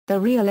The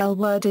Real L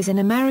Word is an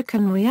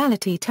American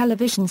reality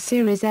television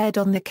series aired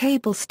on the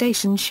cable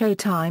station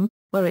Showtime,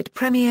 where it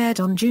premiered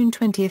on June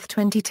 20,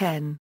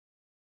 2010.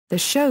 The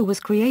show was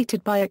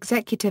created by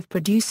executive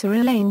producer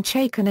Ilene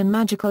Chaiken and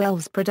Magical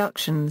Elves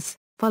Productions,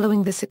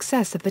 following the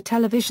success of the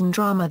television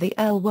drama The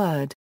L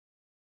Word.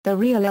 The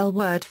Real L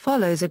Word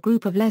follows a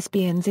group of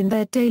lesbians in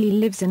their daily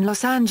lives in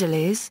Los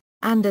Angeles,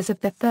 and as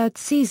of the third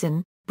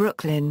season,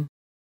 Brooklyn.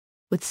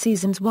 With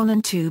seasons 1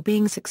 and 2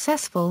 being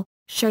successful,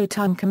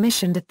 Showtime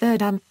commissioned a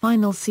third and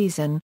final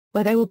season,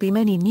 where there will be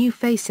many new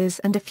faces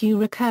and a few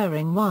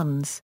recurring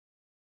ones.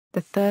 The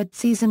third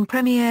season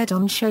premiered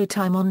on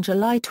Showtime on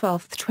July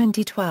 12,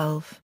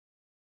 2012.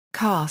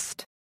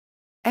 Cast.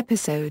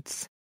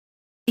 Episodes.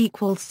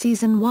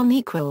 Season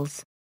 1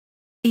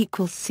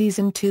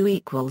 Season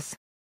 2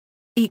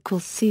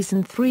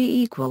 Season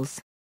 3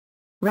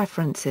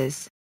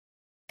 References.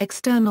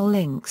 External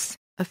links,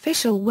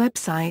 official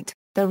website,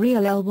 The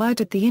Real L Word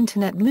at the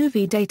Internet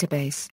Movie Database.